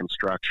highway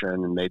construction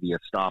and maybe a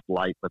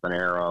stoplight with an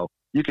arrow.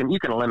 You can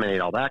eliminate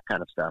all that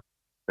kind of stuff.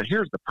 But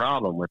here's the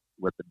problem with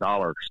the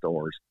dollar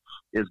stores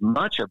is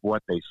much of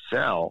what they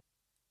sell,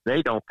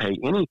 they don't pay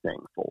anything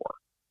for.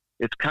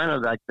 It's kind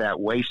of like that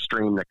waste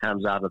stream that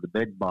comes out of the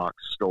big box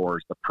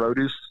stores, the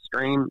produce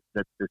stream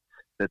that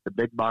the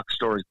big box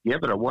stores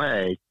give it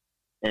away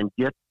and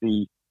get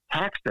the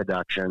tax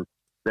deduction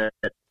that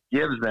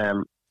gives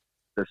them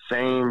the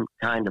same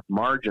kind of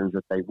margins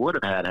that they would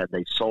have had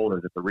they sold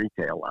it at the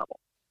retail level.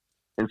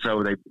 And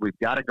so we've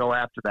got to go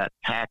after that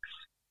tax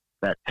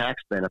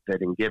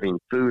benefit in giving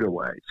food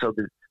away. So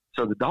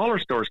the dollar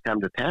stores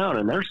come to town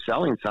and they're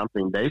selling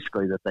something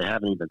basically that they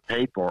haven't even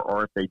paid for,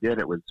 or if they did,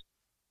 it was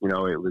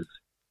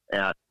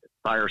at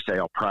fire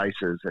sale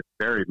prices at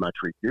very much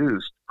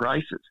reduced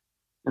prices.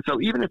 And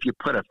so even if you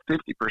put a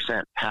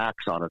 50% tax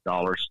on a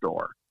dollar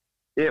store,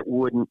 it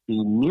wouldn't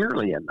be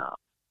nearly enough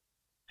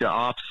to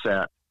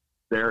offset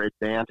their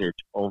advantage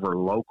over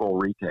local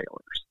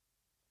retailers.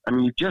 I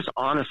mean, you just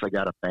honestly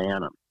got to ban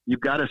them.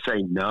 You've got to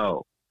say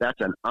no. That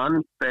is an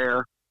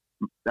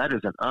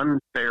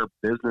unfair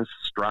business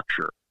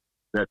structure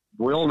that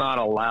will not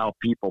allow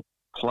people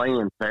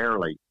playing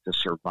fairly to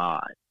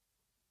survive.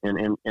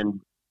 And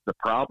the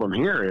problem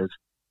here is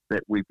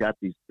that we've got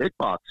these big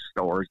box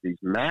stores, these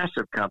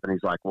massive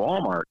companies like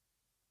Walmart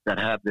that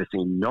have this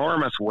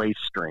enormous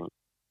waste stream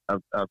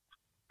of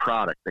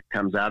product that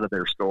comes out of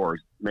their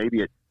stores. Maybe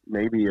it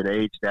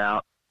aged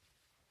out.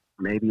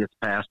 Maybe it's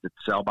past its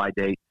sell-by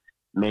date.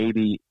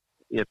 Maybe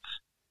it's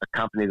a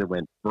company that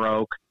went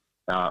broke.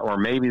 Or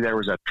maybe there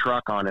was a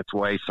truck on its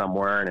way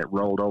somewhere and it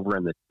rolled over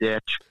in the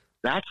ditch.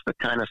 That's the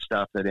kind of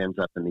stuff that ends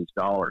up in these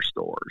dollar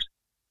stores.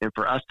 And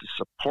for us to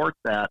support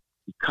that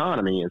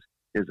economy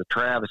is a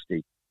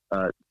travesty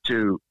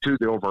to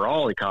the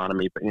overall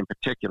economy, but in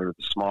particular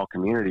the small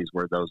communities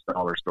where those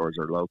dollar stores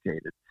are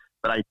located.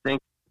 But I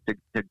think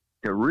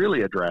to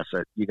really address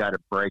it, you got to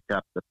break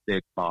up the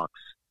big box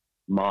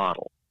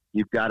model.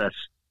 You've got to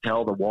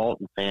tell the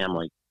Walton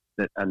family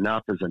that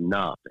enough is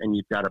enough, and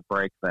you've got to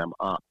break them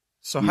up.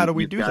 So how do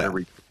we do that?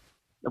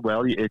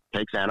 Well, it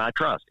takes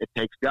antitrust. It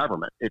takes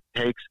government. It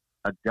takes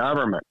a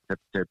government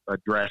to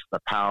address the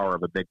power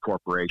of a big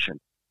corporation.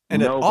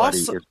 And nobody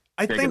is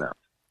big enough.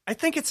 I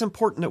think it's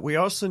important that we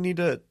also need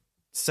to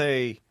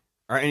say,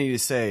 or I need to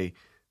say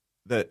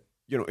that,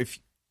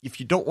 if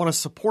you don't want to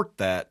support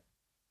that,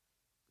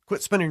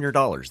 quit spending your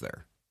dollars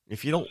there.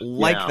 If you don't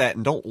like that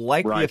and don't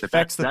like the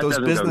effects that those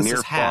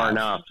businesses have. Far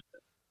enough.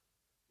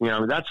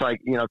 That's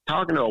like,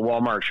 talking to a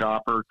Walmart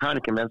shopper, trying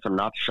to convince them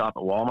not to shop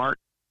at Walmart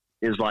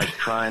is like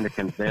trying to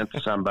convince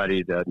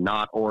somebody to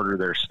not order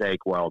their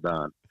steak well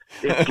done.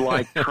 It's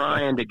like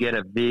trying to get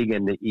a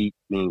vegan to eat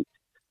meat.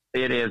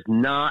 It is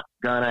not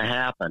going to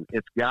happen.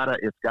 It's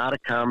gotta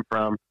come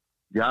from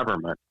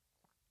government,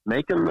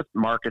 making the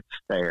markets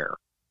fair.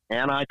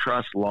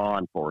 Antitrust law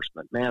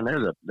enforcement. Man,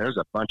 there's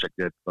a bunch of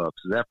good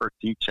books. Zephyr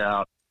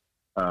Teachout,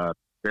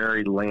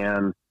 Barry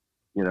Lynn,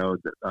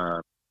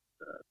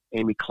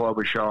 Amy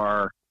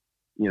Klobuchar,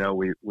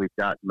 we've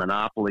got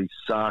Monopoly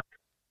Suck.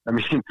 I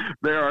mean,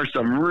 there are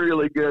some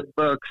really good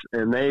books,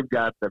 and they've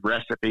got the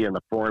recipe and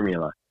the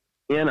formula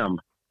in them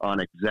on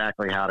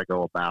exactly how to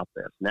go about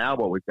this. Now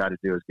what we've got to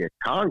do is get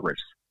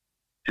Congress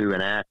to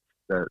enact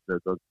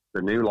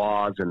the new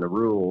laws and the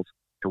rules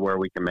to where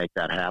we can make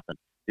that happen.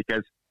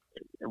 Because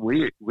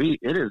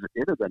it is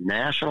a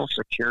national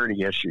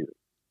security issue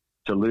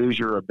to lose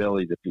your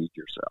ability to feed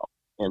yourself.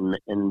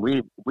 And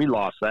we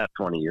lost that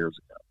 20 years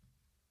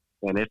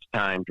ago. And it's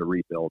time to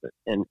rebuild it.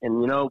 And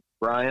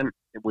Brian,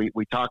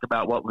 we talk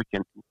about what we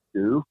can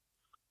do,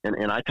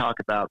 and I talk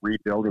about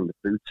rebuilding the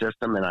food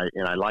system, and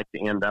I like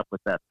to end up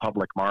with that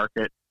public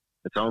market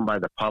that's owned by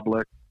the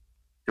public,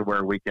 to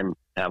where we can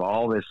have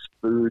all this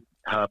food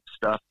hub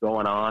stuff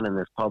going on in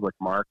this public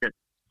market.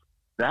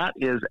 That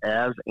is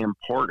as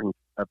important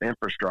of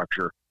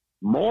infrastructure,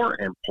 more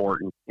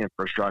important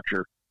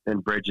infrastructure than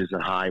bridges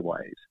and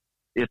highways.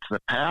 It's the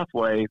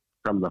pathway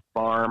from the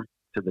farm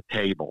to the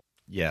table.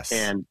 Yes.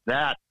 And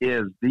that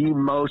is the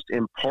most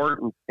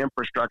important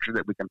infrastructure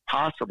that we can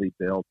possibly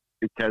build,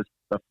 because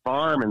the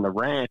farm and the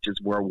ranch is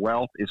where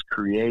wealth is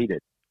created.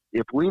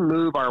 If we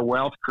move our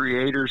wealth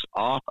creators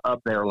off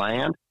of their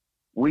land,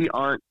 we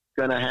aren't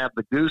going to have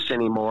the goose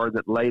anymore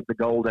that laid the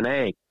golden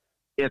egg.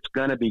 It's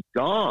going to be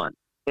gone.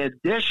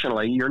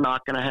 Additionally, you're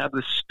not going to have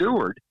the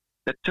steward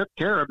that took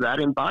care of that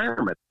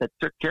environment, that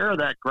took care of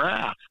that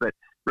grass, that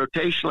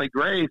rotationally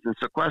grazed and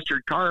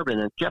sequestered carbon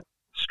and kept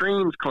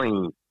streams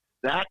clean.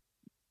 That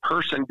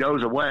person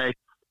goes away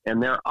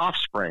and their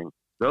offspring,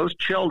 those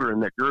children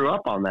that grew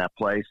up on that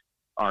place,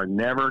 are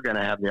never going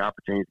to have the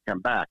opportunity to come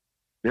back.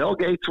 Bill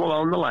Gates will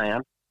own the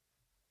land,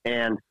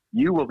 and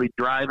you will be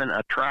driving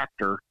a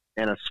tractor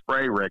and a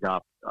spray rig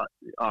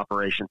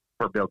operation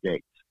for Bill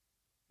Gates.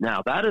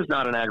 Now, that is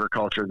not an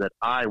agriculture that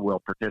I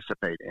will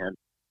participate in,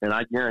 and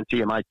I guarantee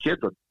you my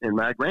kids and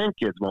my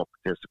grandkids won't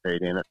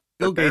participate in it.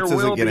 Bill Gates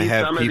isn't going to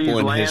have people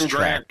in his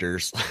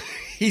tractors.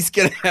 He's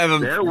going to have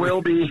them.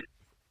 There'll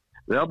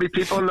be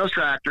people in those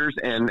tractors,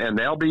 and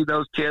there'll be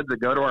those kids that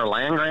go to our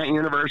land-grant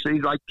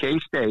universities like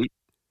K-State,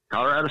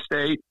 Colorado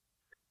State,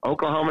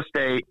 Oklahoma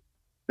State,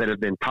 that have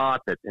been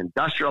taught that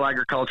industrial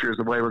agriculture is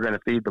the way we're going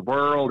to feed the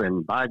world,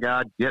 and by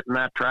God, get in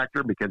that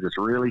tractor because it's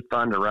really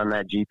fun to run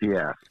that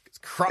GPS. It's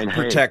crop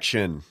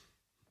protection.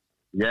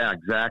 Yeah,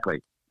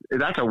 exactly.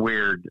 That's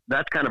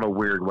kind of a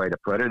weird way to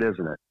put it,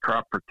 isn't it?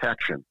 Crop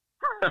protection.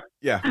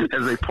 Yeah.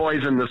 As they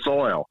poison the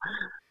soil.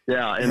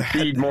 Yeah, and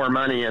feed more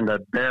money into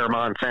Bayer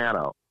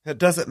Monsanto. It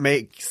doesn't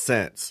make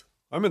sense.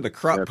 I'm in the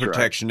crop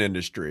protection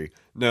industry.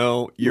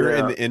 No, you're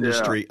in the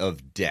industry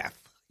of death.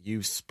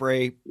 You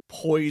spray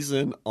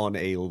poison on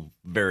a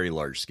very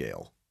large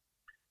scale.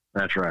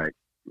 That's right.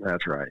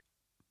 That's right.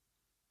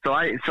 So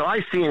I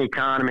see an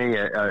economy,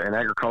 an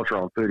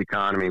agricultural and food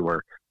economy,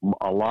 where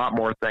a lot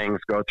more things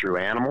go through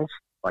animals.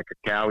 Like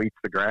a cow eats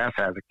the grass,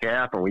 has a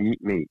calf, and we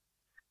eat meat.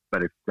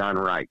 But it's done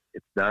right.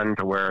 It's done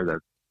to where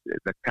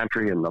the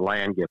country and the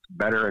land gets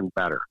better and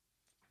better.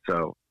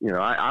 So,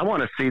 I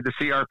want to see the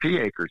CRP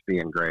acres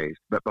being grazed.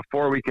 But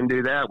before we can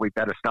do that, we've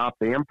got to stop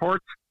the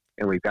imports,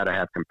 and we've got to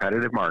have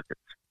competitive markets.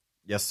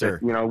 Yes, sir.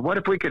 But, what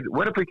if we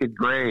could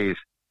graze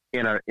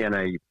in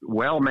a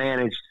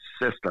well-managed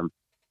system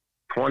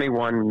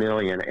 21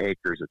 million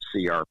acres of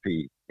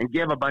CRP and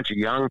give a bunch of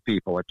young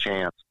people a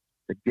chance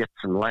to get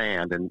some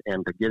land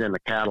and to get in the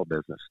cattle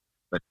business?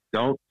 But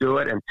don't do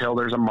it until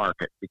there's a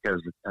market,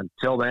 because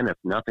until then, it's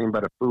nothing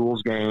but a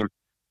fool's game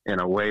and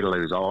a way to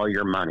lose all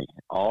your money,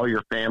 all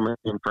your family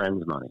and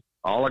friends' money,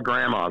 all of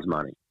grandma's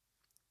money.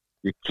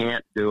 You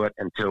can't do it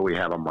until we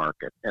have a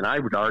market. And I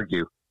would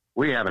argue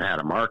we haven't had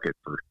a market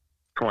for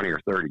 20 or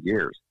 30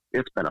 years.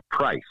 It's been a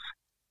price.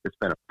 It's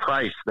been a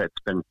price that's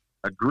been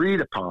agreed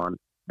upon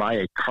by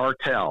a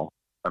cartel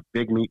of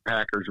big meat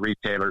packers,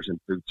 retailers, and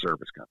food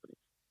service companies.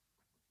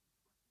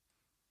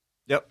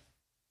 Yep.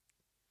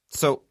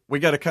 So we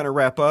got to kind of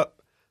wrap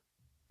up.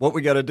 What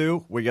we got to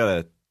do, we got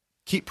to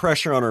keep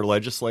pressure on our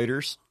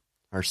legislators,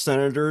 our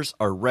senators,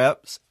 our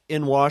reps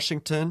in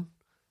Washington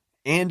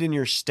and in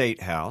your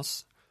state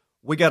house.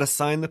 We got to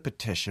sign the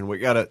petition. We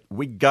got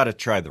to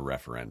try the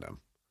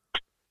referendum.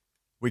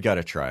 We got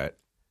to try it.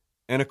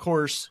 And of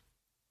course,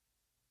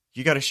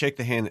 you got to shake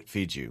the hand that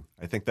feeds you.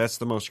 I think that's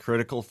the most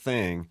critical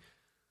thing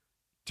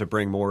to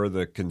bring more of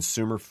the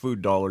consumer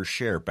food dollar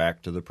share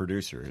back to the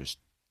producers.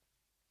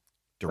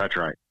 That's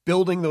right.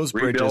 Building those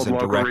bridges and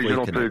directly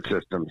regional connecting.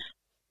 Food systems.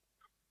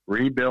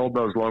 Rebuild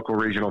those local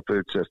regional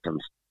food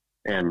systems,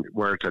 and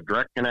where it's a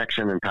direct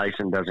connection and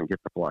Tyson doesn't get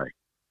to play.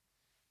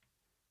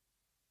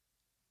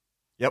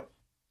 Yep.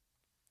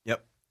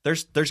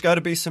 There's got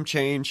to be some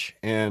change,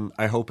 and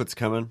I hope it's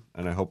coming,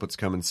 and I hope it's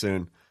coming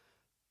soon.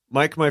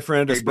 Mike, my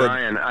friend, hey,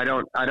 Brian, I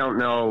don't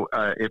know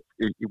if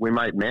we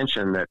might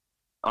mention that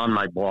on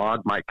my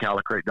blog,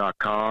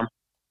 MikeCalicrate.com.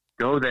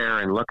 Go there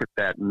and look at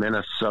that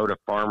Minnesota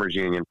Farmers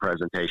Union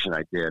presentation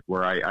I did,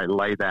 where I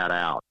lay that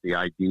out, the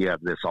idea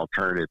of this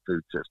alternative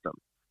food system,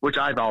 which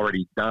I've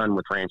already done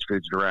with Ranch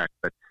Foods Direct.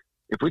 But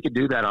if we could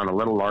do that on a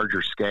little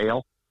larger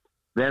scale,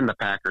 then the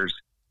packers,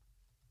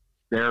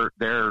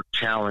 their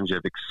challenge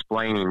of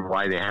explaining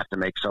why they have to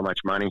make so much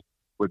money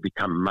would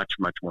become much,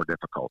 much more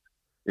difficult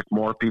if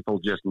more people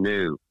just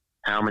knew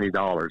how many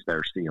dollars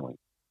they're stealing.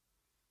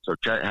 So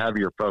have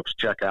your folks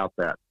check out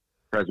that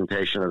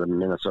presentation of the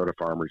Minnesota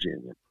Farmers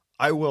Union.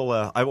 I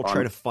will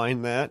try to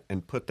find that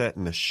and put that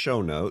in the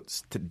show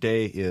notes.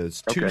 Today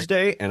is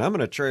Tuesday, and I'm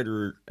going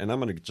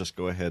to just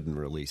go ahead and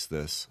release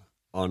this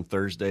on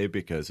Thursday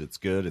because it's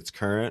good, it's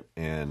current,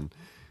 and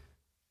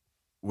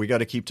we got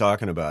to keep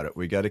talking about it.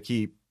 We got to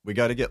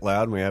get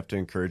loud, and we have to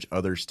encourage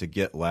others to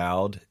get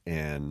loud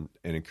and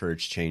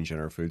encourage change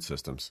in our food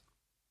systems.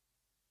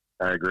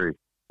 I agree.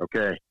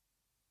 Okay.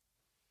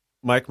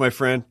 Mike, my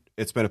friend,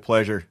 it's been a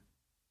pleasure.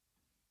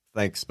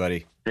 Thanks,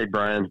 buddy. Hey,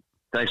 Brian.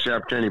 Thanks for the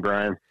opportunity,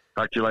 Brian.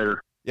 Talk to you later.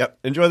 Yep.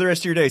 Enjoy the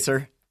rest of your day,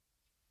 sir.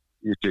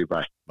 You too.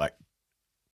 Bye. Bye.